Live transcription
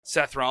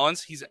Seth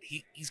Rollins. He's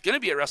going to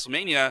be at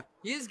WrestleMania.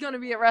 He is going to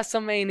be at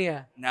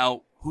WrestleMania.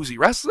 Now, who's he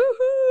wrestling?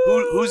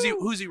 Who's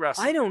he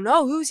wrestling? I don't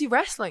know. Who's he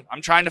wrestling?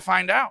 I'm trying to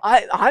find out.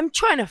 I'm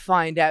trying to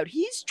find out.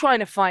 He's trying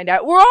to find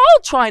out. We're all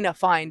trying to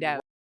find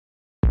out.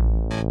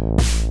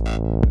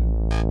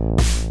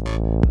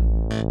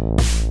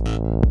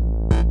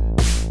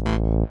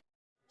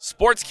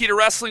 Sports Key to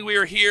Wrestling. We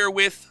are here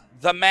with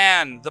the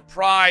man, the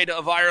pride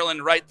of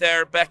Ireland right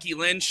there, Becky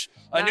Lynch.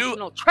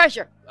 National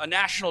treasure. A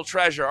national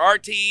treasure.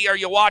 RTE, are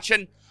you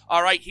watching?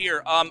 All right,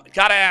 here.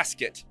 Gotta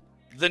ask it.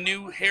 The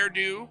new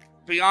hairdo,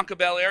 Bianca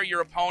Belair,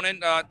 your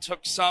opponent,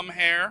 took some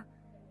hair.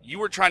 You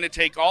were trying to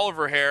take all of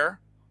her hair.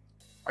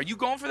 Are you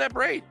going for that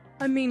braid?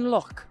 I mean,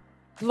 look,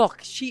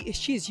 she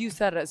has used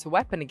that as a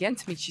weapon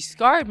against me. She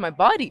scarred my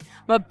body,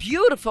 my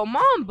beautiful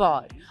mom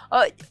bod.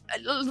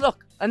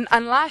 Look, and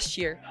last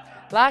year,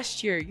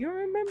 you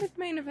remember the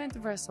main event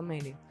of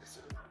WrestleMania?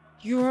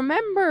 You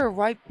remember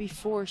right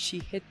before she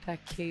hit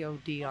that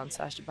KOD on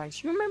Sasha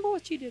Banks? You remember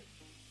what she did?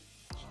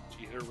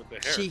 She hit her with the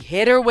hair. She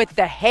hit her with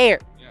the hair.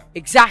 Yeah.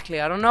 Exactly.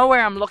 I don't know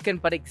where I'm looking,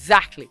 but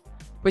exactly.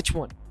 Which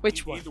one?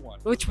 Either one.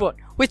 Which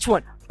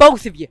one?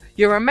 Both of you.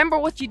 You remember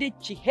what she did?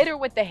 She hit her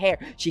with the hair.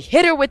 She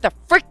hit her with the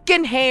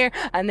freaking hair,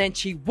 and then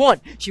she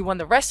won. She won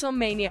the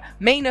WrestleMania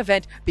main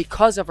event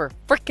because of her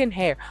freaking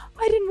hair.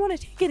 I didn't want to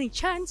take any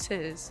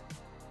chances.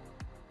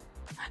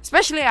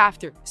 Especially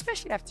after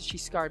she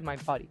scarred my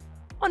body.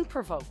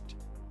 Unprovoked.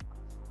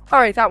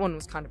 Alright, that one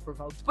was kind of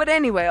provoked. But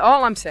anyway,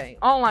 all I'm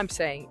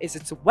saying is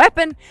it's a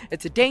weapon.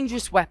 It's a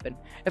dangerous weapon.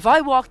 If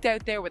I walked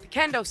out there with a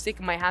kendo stick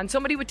in my hand,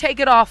 somebody would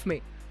take it off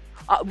me.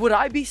 Would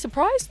I be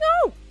surprised?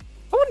 No.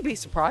 I wouldn't be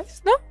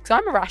surprised. No, because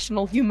I'm a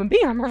rational human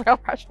being. I'm a real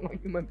rational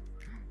human being.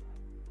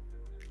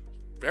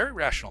 Very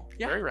rational.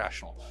 Yeah. Very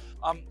rational.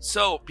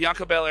 So,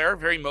 Bianca Belair,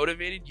 very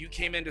motivated. You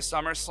came into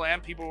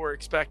SummerSlam. People were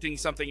expecting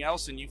something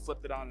else, and you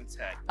flipped it on its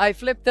head. I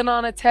flipped it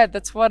on its head.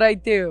 That's what I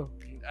do.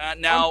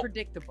 Now,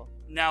 unpredictable.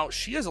 Now,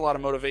 she has a lot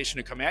of motivation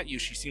to come at you.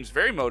 She seems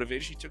very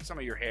motivated. She took some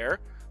of your hair.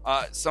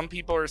 Some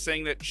people are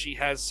saying that she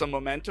has some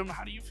momentum.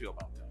 How do you feel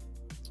about that?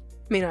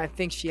 I mean, I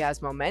think she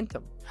has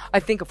momentum. I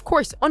think, of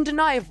course,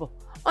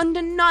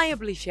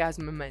 undeniably she has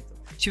momentum.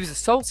 She was a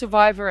sole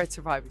survivor at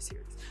Survivor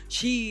Series.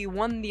 She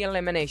won the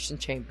Elimination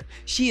Chamber.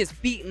 She has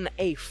beaten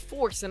a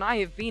force, and I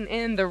have been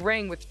in the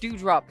ring with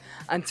Doudrop,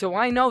 and so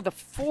I know the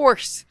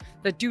force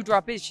that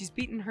Doudrop is. She's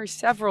beaten her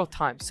several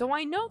times, so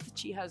I know that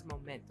she has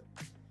momentum.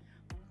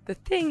 The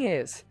thing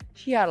is,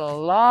 she had a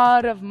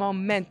lot of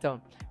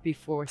momentum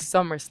before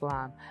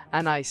SummerSlam,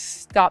 and I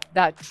stopped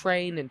that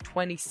train in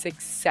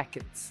 26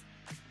 seconds.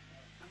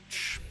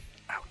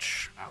 Ouch.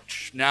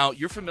 Now,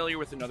 you're familiar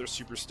with another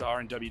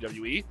superstar in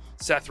WWE,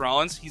 Seth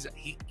Rollins. He's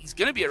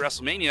going to be at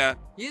WrestleMania.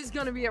 He is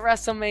going to be at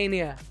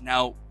WrestleMania.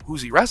 Now,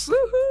 who's he wrestling?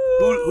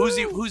 Who's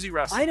he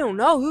wrestling? I don't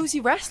know. Who's he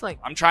wrestling?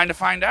 I'm trying to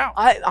find out.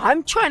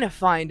 I'm trying to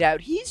find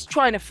out. He's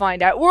trying to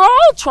find out. We're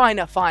all trying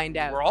to find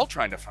out. We're all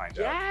trying to find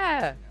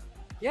out.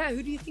 Yeah,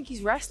 who do you think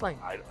he's wrestling?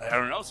 I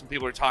don't know. Some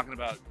people are talking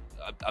about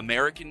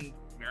American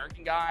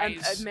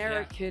guys.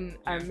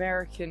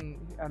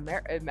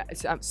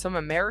 Some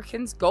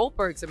Americans.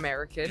 Goldberg's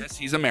American. Yes,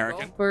 he's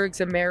American.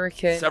 Goldberg's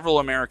American. Several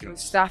Americans.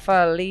 Mustafa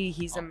Ali,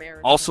 he's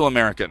American. Also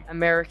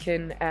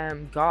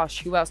American.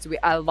 Gosh, who else do we?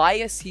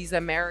 Elias, he's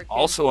American.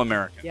 Also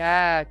American.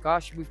 Yeah,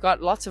 gosh, we've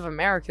got lots of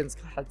Americans.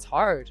 God, that's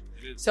hard.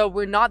 So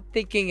we're not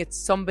thinking it's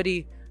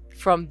somebody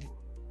from.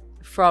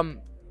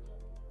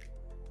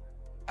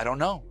 I don't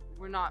know.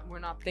 We're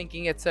not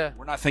thinking it's a.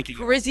 We're not thinking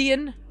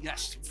Parisian.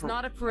 Yes. It's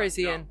not a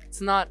Parisian.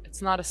 No.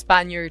 It's not a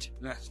Spaniard.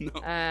 Yes, no.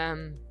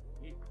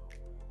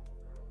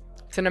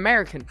 It's an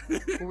American.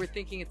 We're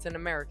thinking it's an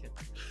American.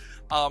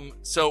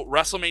 So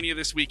WrestleMania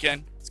this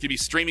weekend. It's gonna be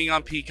streaming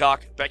on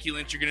Peacock. Becky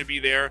Lynch, you're gonna be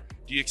there.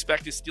 Do you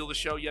expect to steal the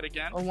show yet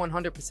again? Oh,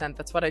 100%.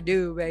 That's what I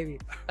do, baby.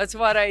 That's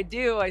what I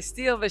do. I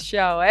steal the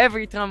show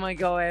every time I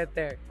go out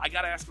there. I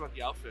gotta ask about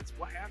the outfits.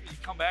 What happened? You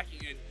come back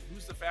and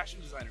who's the fashion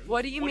designer?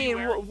 What do you mean?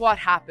 What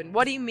happened?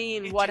 What do you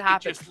mean? What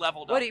happened? It just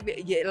leveled up. What do you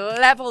mean? Yeah,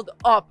 leveled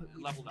up.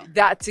 Leveled up.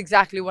 That's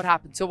exactly what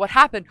happened. So what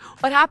happened?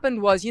 What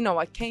happened was,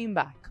 I came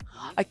back.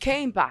 I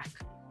came back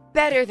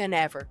better than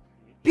ever.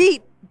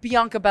 Beat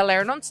Bianca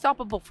Belair, an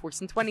unstoppable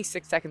force in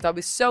 26 seconds. I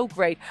was so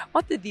great.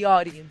 What did the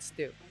audience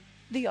do?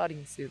 The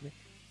audience did me.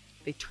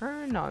 They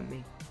turned on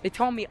me. They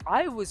told me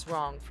I was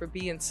wrong for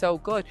being so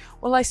good.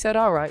 Well, I said,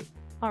 all right,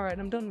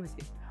 I'm done with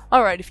you.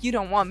 All right, if you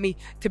don't want me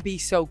to be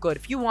so good,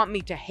 if you want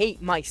me to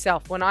hate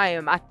myself when I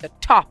am at the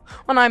top,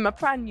 when I'm a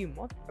brand new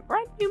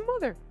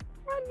mother,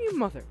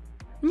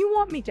 and you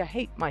want me to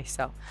hate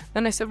myself,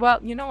 then I said, well,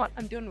 you know what?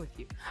 I'm done with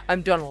you.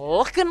 I'm done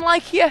looking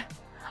like you.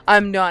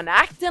 I'm done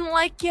acting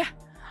like you.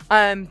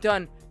 I'm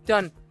done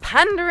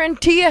pandering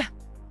to you.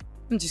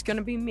 I'm just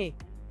gonna be me.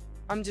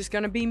 I'm just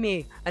gonna be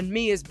me, and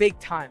me is big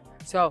time.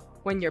 So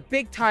when you're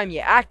big time,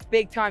 you act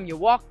big time, you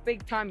walk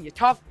big time, you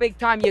talk big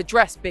time, you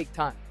dress big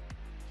time.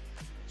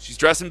 She's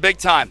dressing big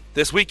time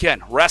this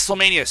weekend.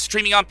 WrestleMania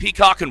streaming on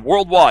Peacock and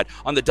worldwide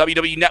on the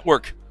WWE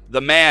Network.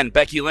 The man,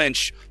 Becky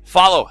Lynch.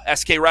 Follow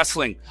SK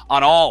Wrestling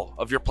on all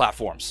of your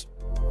platforms.